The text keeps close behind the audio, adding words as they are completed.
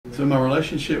So my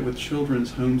relationship with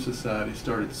Children's Home Society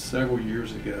started several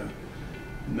years ago,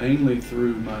 mainly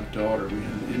through my daughter. We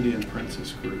had an Indian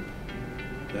princess group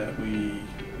that we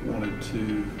wanted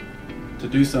to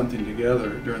do something together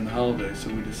during the holidays,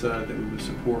 so we decided that we would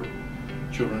support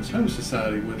Children's Home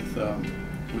Society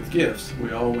with gifts.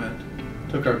 We all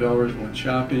took our dollars, went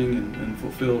shopping, and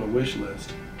fulfilled a wish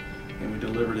list, and we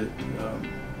delivered it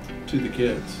to the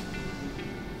kids.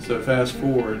 So fast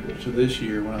forward to this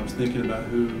year, when I was thinking about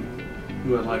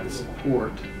who I'd like to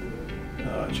support,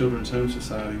 Children's Home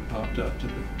Society popped up to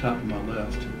the top of my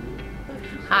list.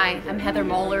 Hi, I'm Heather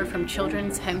Moeller from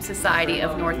Children's Home Society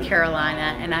of North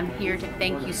Carolina, and I'm here to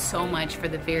thank you so much for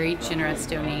the very generous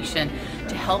donation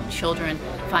to help children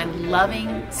find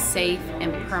loving, safe,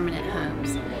 and permanent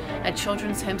homes. At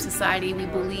Children's Home Society, we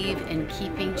believe in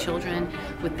keeping children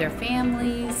with their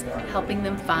families, helping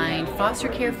them find foster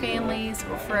care families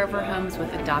or forever homes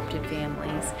with adopted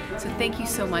families. So thank you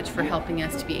so much for helping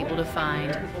us to be able to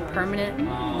find permanent,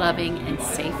 loving, and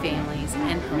safe families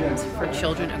and homes for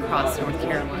children across North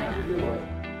Carolina.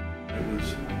 It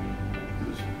was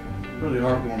really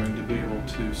heartwarming to be able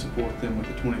to support them with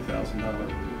a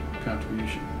 $20,000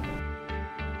 contribution.